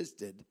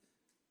persisted,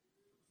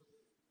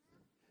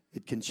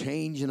 it can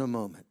change in a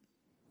moment.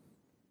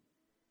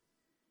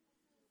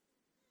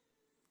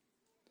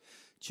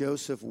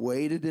 Joseph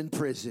waited in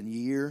prison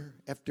year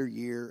after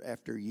year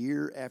after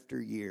year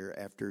after year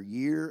after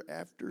year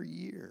after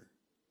year,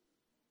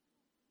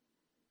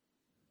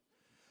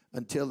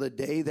 until the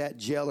day that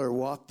jailer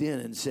walked in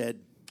and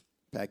said,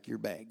 pack your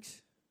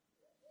bags,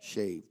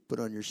 shave, put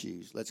on your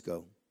shoes, let's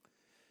go.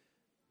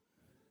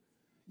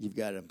 You've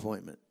got an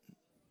appointment.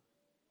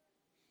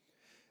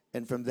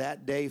 And from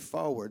that day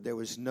forward, there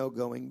was no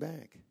going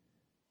back.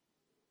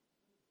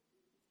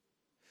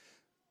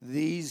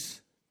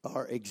 These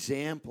are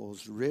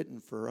examples written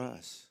for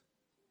us.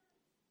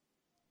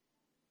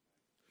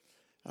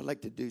 I'd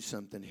like to do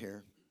something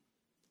here.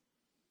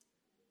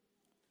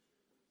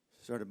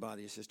 Sorry to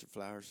bother you, Sister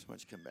Flowers. Why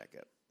don't you come back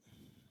up?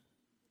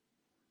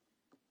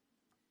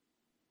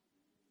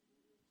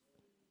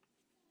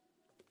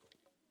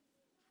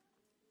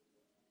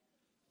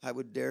 I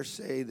would dare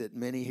say that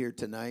many here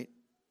tonight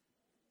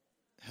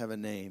have a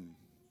name,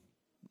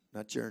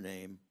 not your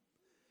name,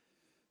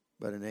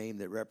 but a name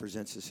that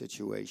represents a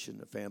situation,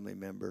 a family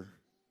member,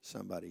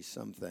 somebody,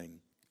 something,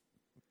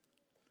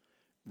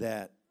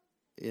 that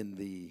in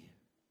the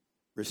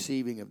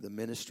receiving of the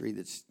ministry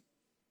that's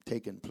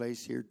taken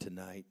place here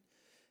tonight,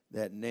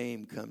 that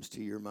name comes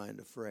to your mind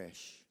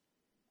afresh.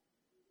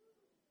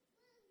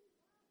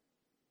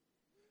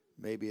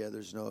 Maybe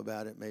others know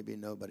about it, maybe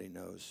nobody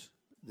knows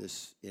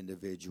this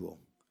individual,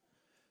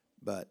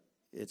 but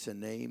it's a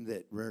name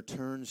that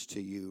returns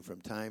to you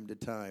from time to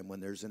time when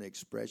there's an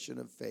expression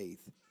of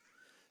faith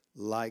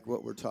like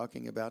what we're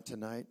talking about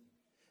tonight.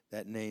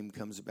 That name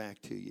comes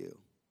back to you.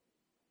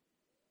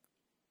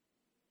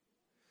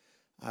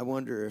 I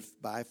wonder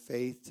if by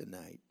faith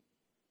tonight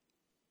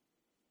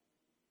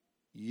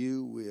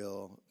you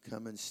will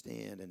come and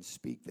stand and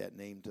speak that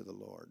name to the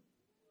Lord.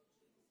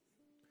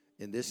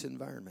 In this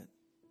environment,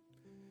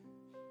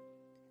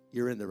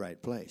 you're in the right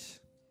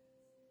place.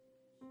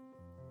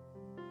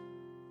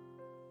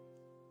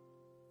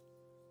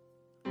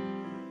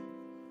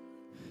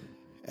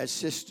 As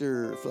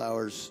Sister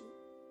Flowers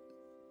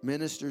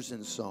ministers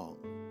in song,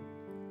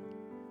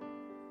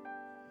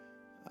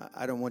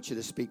 I don't want you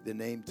to speak the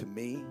name to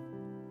me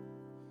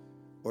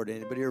or to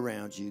anybody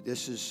around you.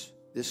 This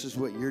is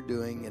what you're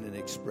doing in an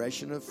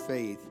expression of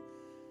faith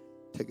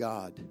to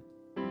God.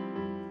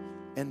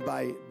 And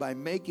by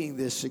making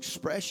this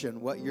expression,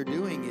 what you're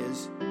doing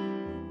is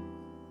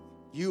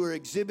you are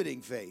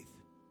exhibiting faith.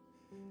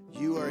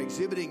 You are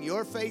exhibiting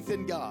your faith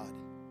in God.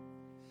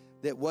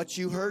 That what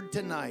you heard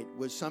tonight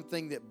was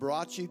something that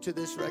brought you to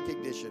this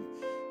recognition,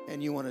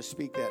 and you want to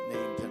speak that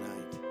name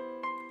tonight.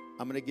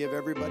 I'm going to give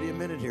everybody a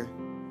minute here.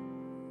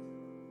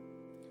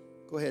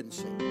 Go ahead and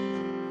sing.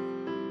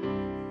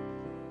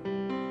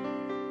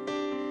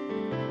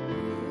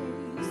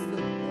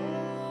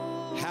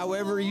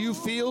 However you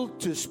feel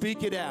to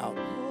speak it out.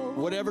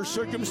 Whatever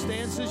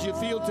circumstances you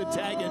feel to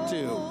tag it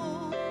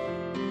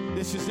to.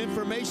 This is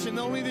information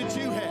only that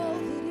you have.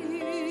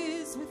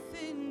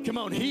 Come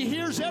on, He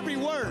hears every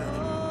word.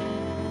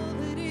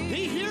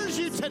 He hears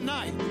you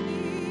tonight.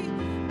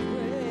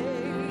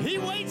 He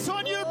waits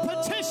on your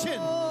petition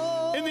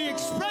in the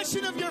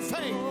expression of your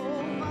faith.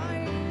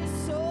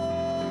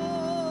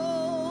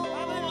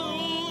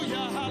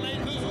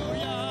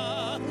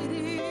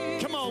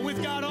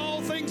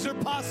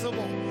 are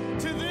possible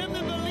to them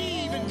that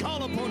believe and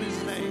call upon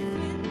his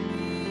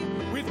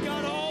name. With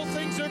God, all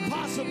things are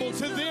possible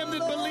to them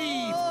that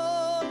believe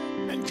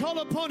and call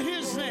upon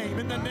his name,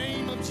 in the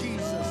name of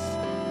Jesus.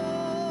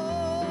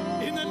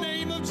 In the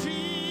name of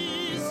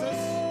Jesus.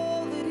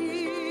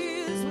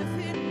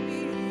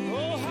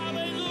 Oh,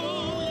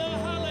 hallelujah,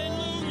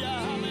 hallelujah,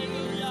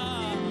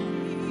 hallelujah.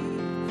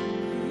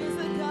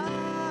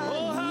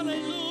 Oh,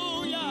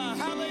 hallelujah,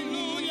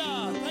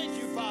 hallelujah. Thank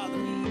you, Father.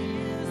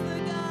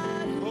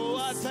 Oh,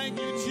 I thank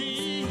you,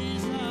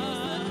 Jesus.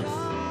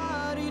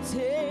 God who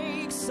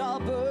takes our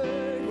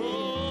burden.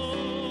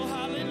 Oh,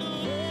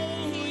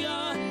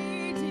 hallelujah.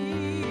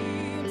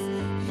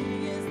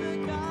 He is the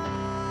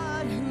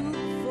God who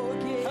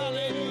forgives.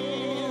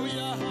 Hallelujah.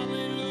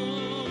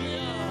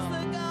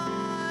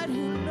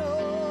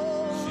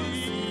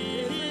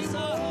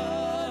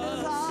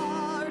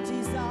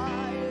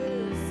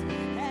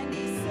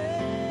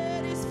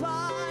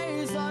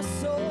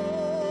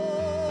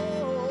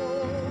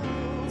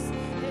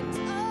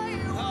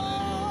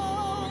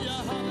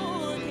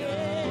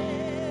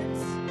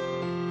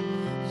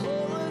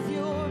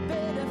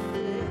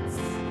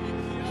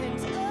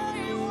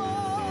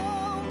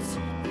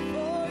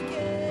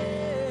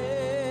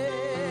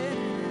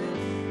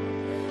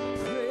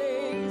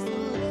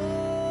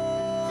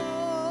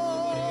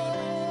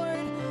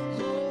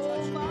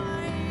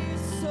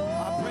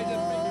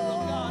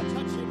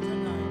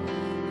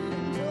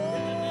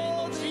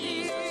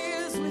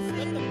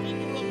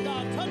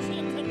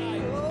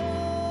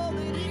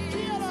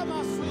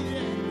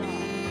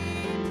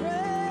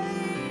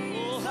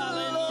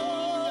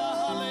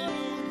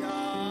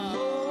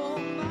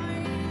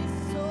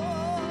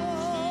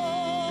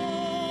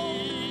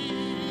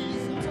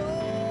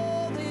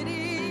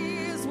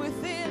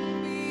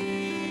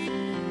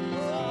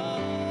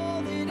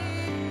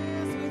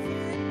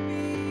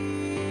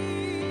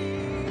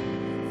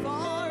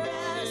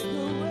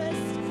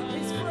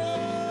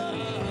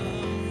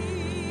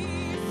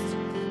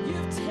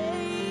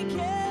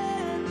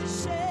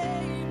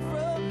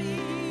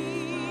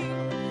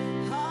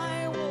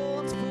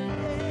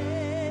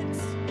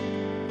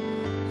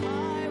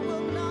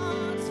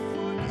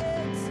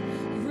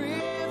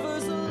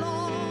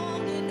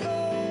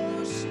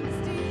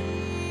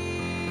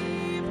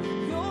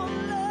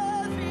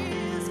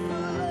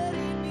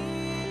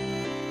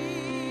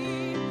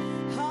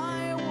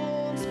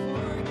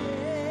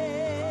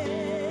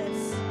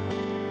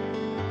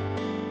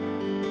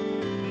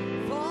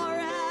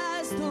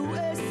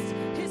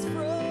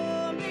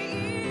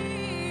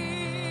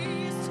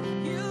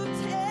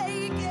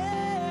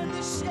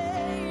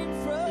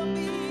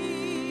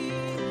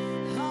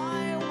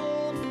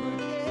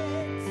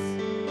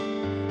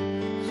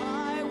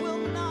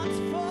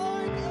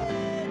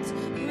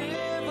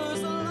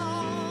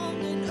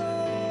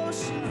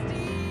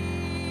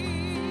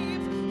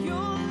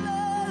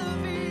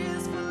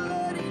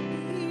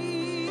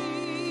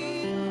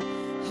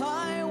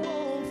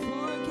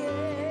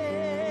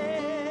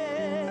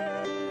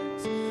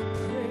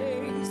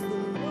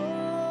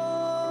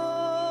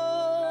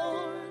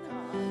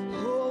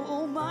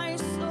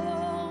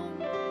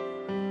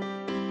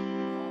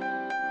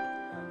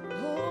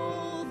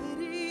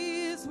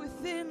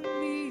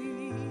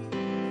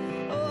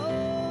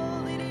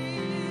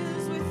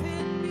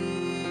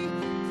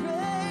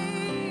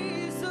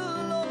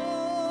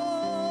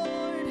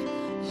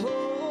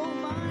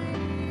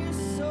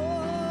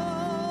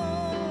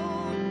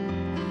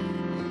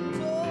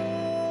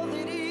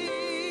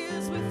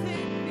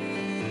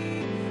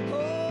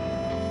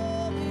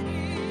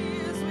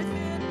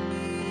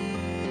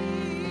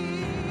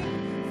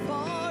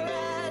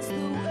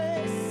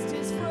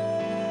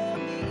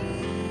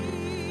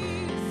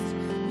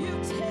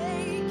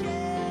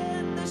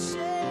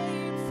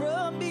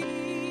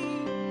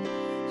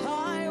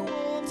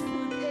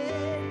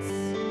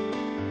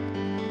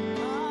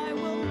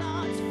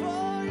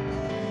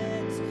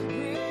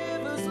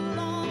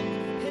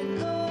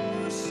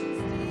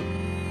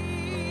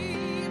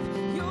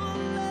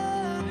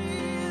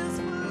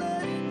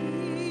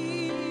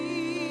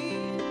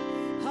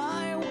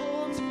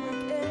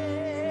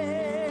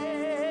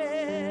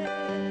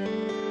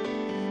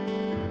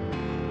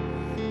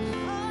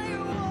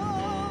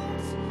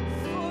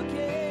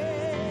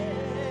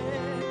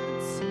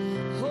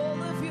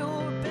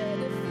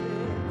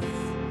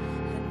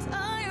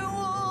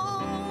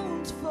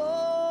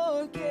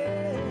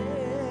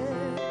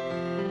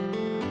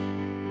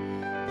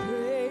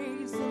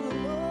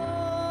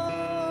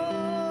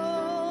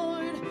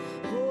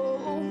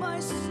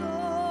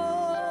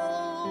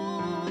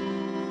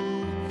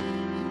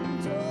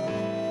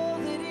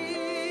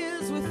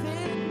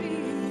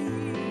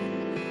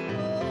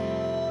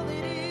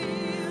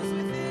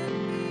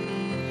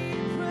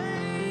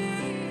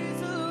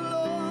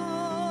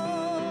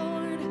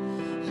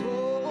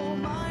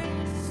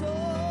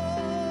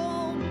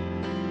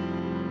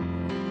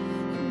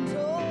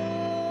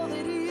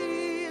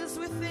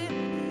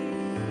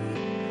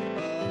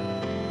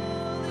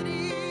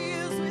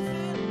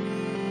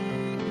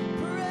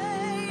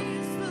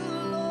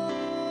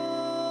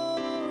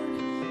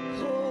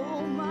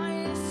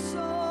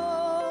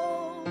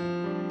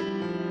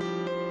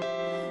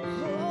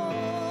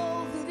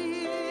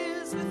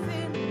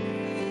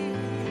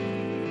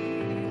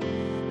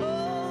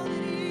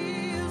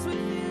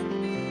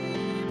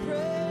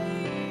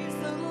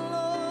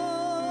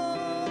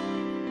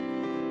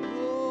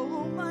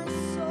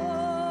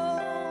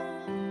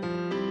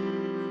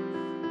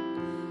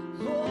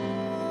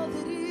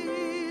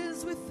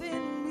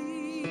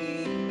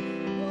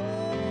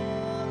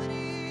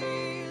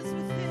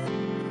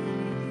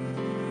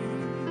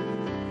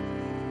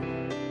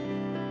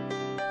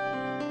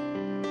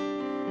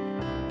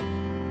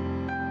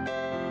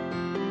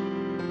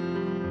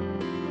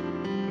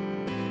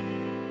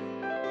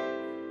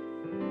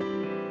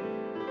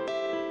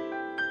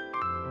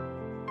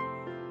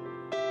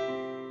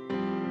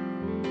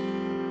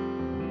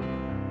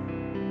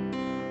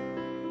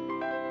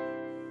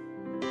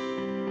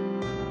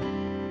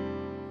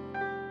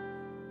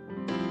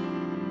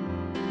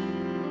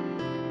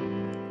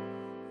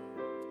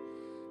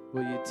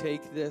 Will you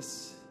take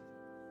this?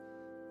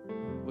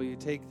 Will you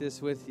take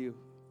this with you?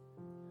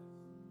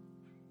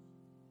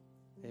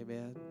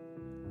 Amen.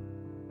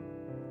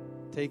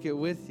 Take it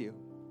with you.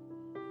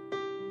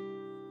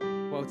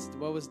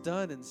 What was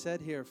done and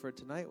said here for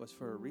tonight was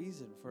for a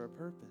reason, for a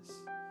purpose.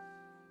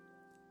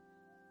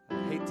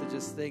 I hate to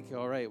just think,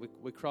 all right,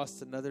 we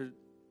crossed another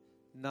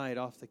night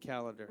off the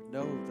calendar.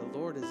 No, the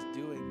Lord is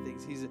doing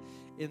things. He's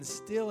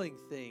instilling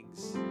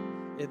things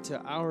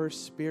into our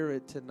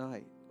spirit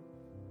tonight.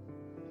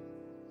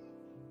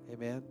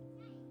 Amen.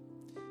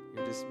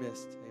 You're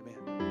dismissed.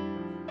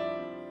 Amen.